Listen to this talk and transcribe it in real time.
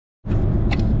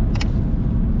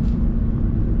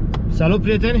Salut,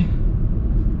 prieteni!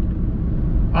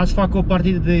 Azi fac o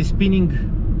partidă de spinning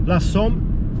la Somn,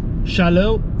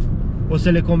 șalău. O să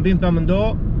le combin pe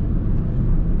amândouă.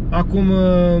 Acum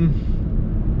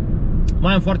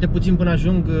mai am foarte puțin până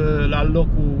ajung la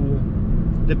locul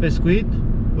de pescuit.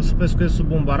 O să pescuiesc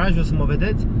sub un baraj, o să mă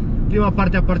vedeți. Prima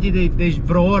parte a partidei, deci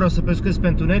vreo oră o să pescuiesc pe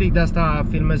intuneric, de asta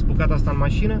filmez bucata asta în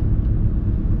mașină.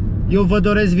 Eu vă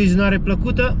doresc vizionare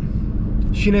plăcută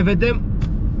și ne vedem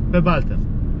pe baltă.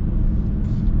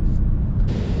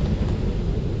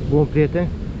 Bun, prieteni,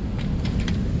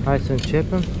 hai să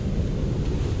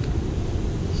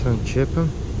începem.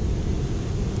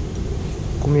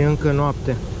 Cum e încă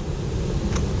noapte,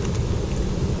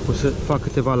 o să fac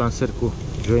câteva lansări cu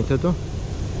jointed-ul.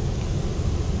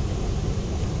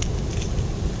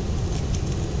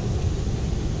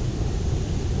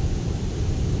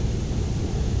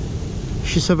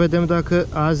 Și să vedem dacă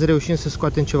azi reușim să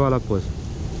scoatem ceva la poză.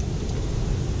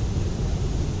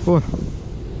 Bun.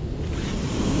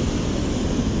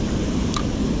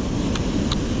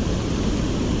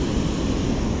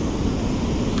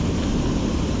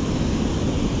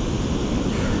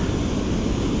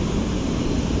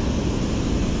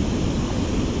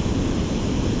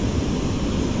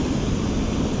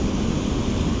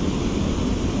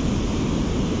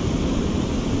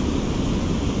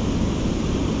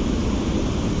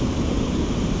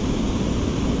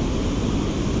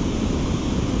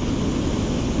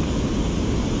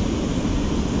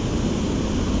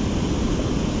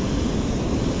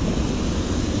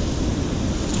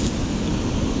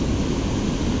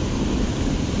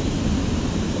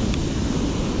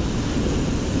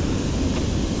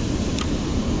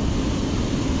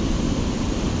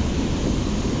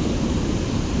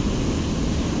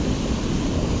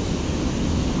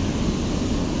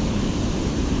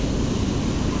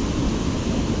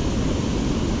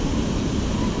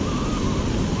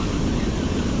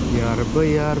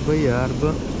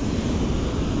 Iarbă.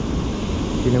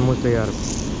 Vine multă iarbă.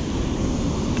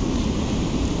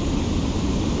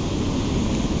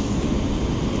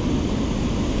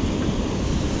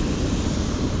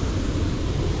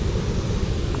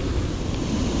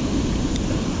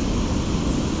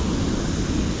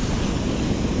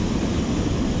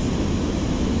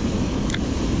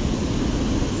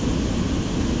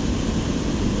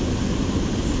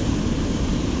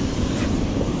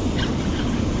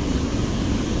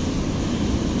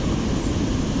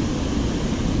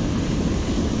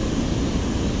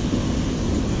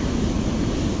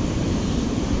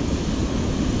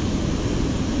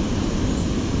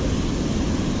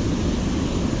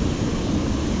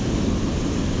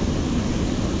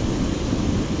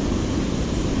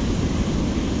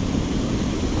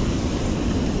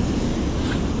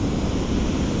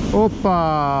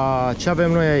 Opa! Ce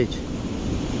avem noi aici?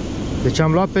 Deci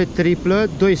am luat pe triplă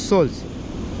 2 solți.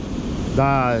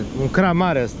 Da, un cram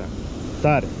mare ăsta.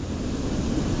 Tare.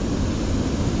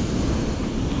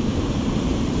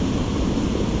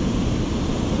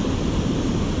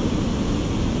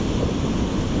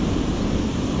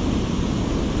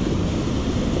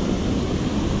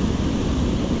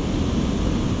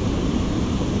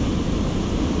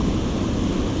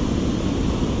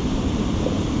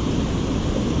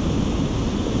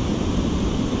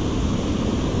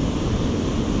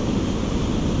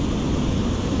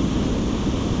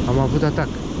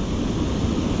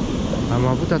 Am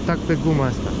avut atac pe guma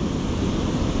asta.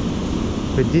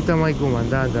 Pe dita mai guma,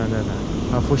 da.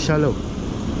 A fost șalău.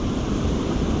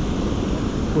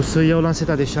 O să iau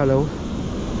lanseta de șalău.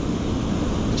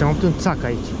 Deci am avut un țac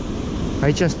aici.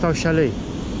 Aici stau șalei,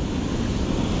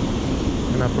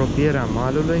 în apropierea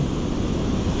malului.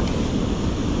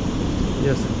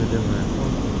 Ia să vedem noi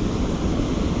acum.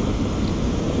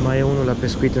 Mai e unul la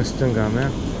pescuit în stânga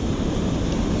mea.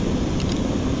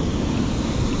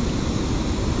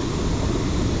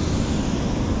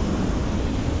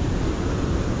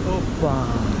 Opa!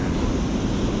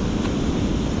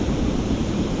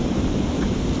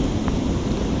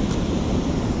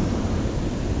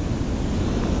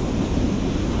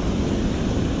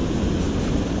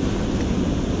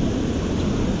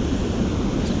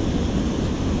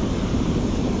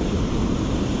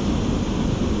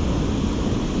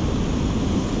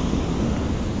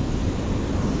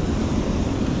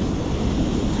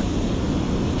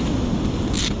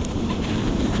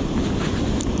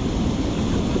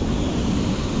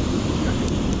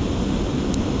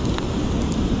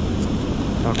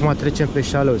 Acum trecem pe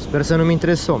șalău. Sper să nu-mi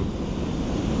intre somn.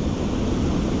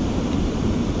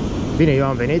 Bine, eu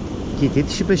am venit chitit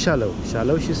și pe șalău.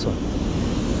 Șalău și somn.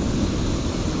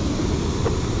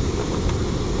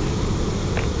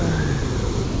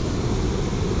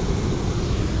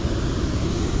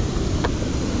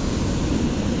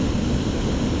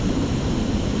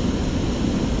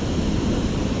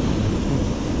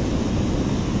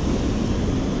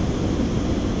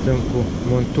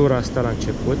 tura asta la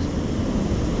început.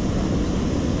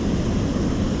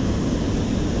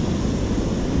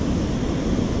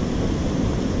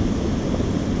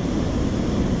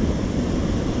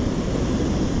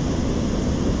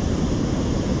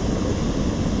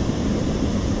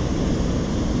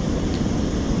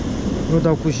 Nu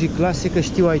dau cu J clasică,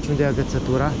 știu aici unde e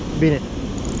agățătura. Bine.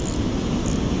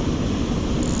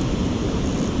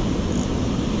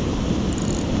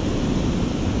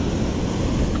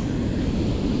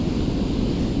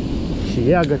 Și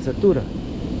e agățătură.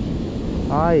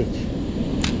 Aici.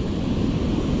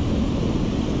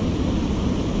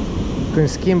 Când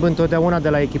schimb întotdeauna de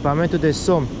la echipamentul de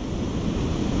somn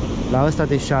la ăsta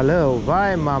de șalău,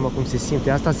 vai mamă cum se simte.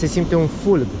 Asta se simte un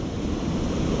fulg.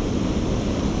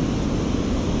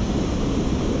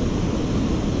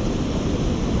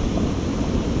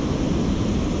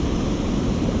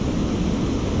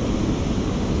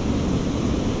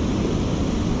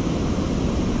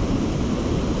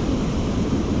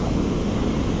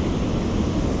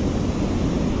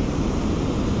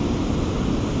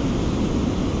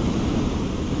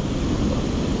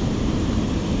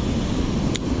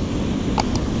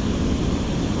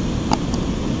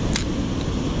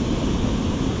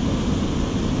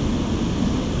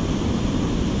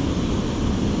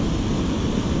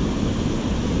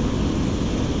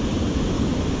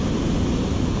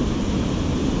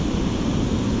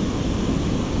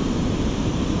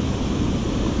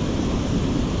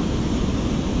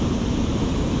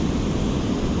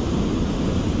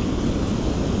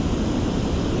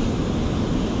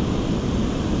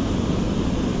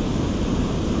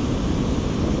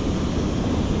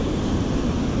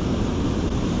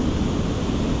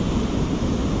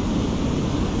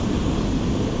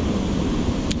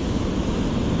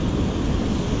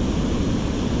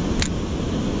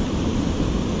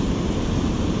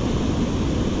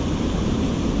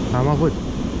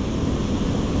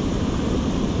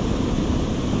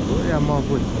 Am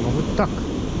avut tac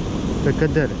pe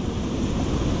cădere.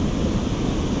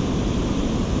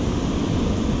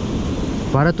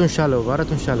 Vă arăt un șalău,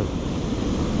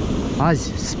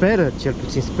 azi, speră, cel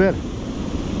puțin sper.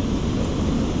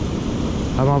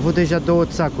 Am avut deja 2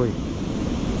 țacuri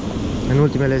în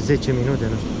ultimele 10 minute,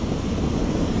 nu știu.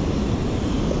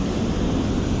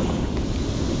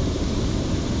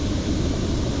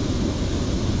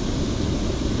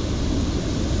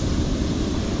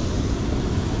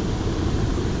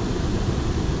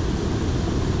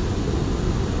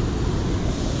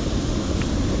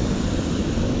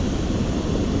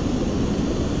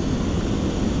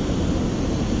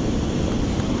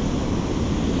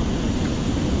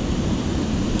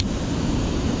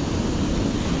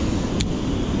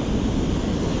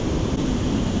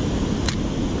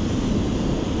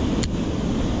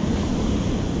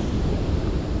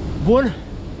 Bun,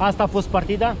 asta a fost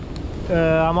partida.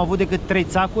 Am avut decât 3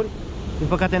 țacuri. Din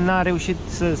păcate n-am reușit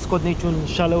să scot niciun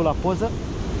șalău la poză.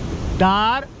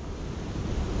 Dar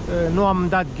nu am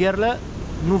dat gherlă.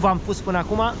 Nu v-am pus până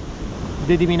acum.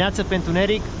 De dimineață pe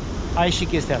întuneric a ieșit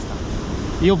chestia asta.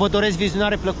 Eu vă doresc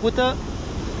vizionare plăcută.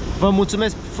 Vă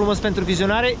mulțumesc frumos pentru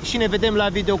vizionare și ne vedem la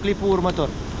videoclipul următor.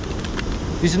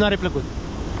 Vizionare plăcută!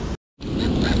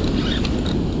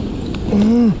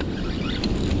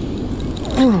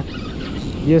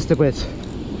 Este băieți.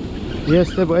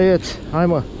 Este băieți. Hai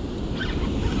mă.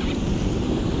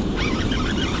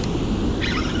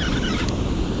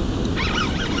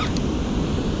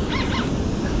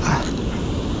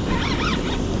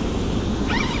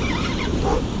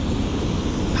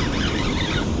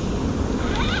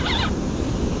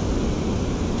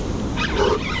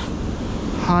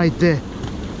 Haide.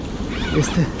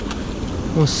 Este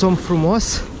un somn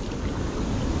frumos.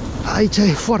 Aici e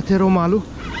foarte rău malul.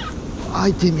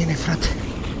 Hai de mine, frate.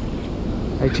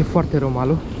 Aici e foarte rău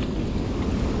malul.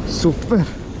 Super.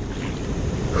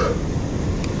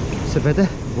 Se vede?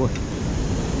 Bun.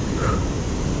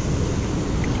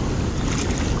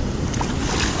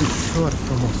 Ușor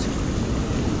frumos.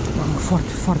 Am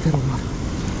foarte rău mal.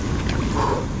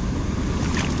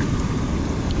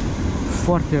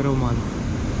 Foarte rău malul.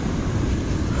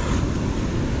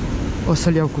 O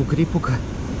să-l iau cu gripul că...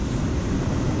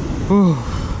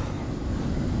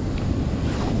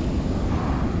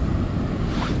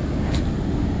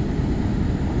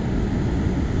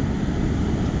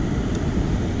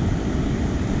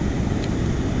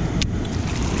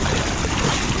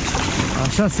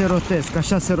 Așa se rotesc,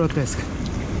 așa se rotesc.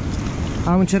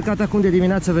 Am încercat acum de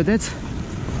dimineață, vedeți?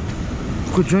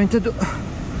 Cu jointed,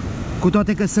 cu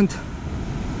toate că sunt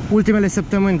ultimele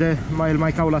săptămâni de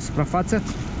mai caut la suprafață.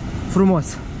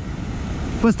 Frumos.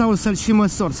 Pe ăsta o să-l și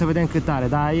măsor, să vedem cât are,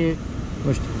 dar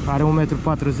Nu știu, are 1,40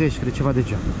 m, cred, ceva de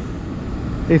genul.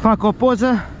 Îi fac o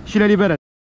poză și le liberez.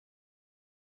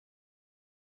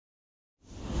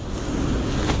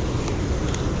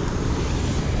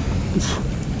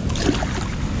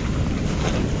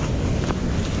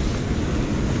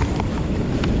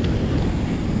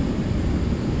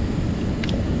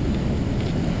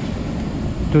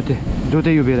 Du-te, du-te,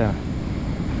 iubirea mea.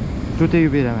 Du-te,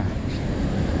 iubirea mea.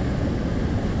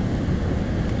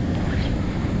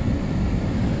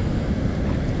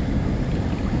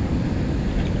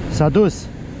 S-a dus.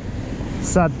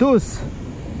 S-a dus.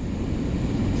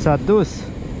 S-a dus.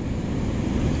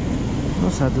 Nu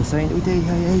s-a dus. Uite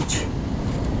aici.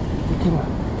 Uite, mă.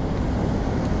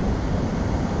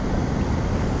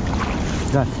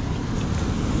 Gata.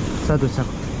 S-a dus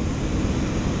acum.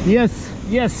 Yes,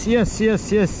 yes, yes, yes,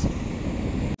 yes.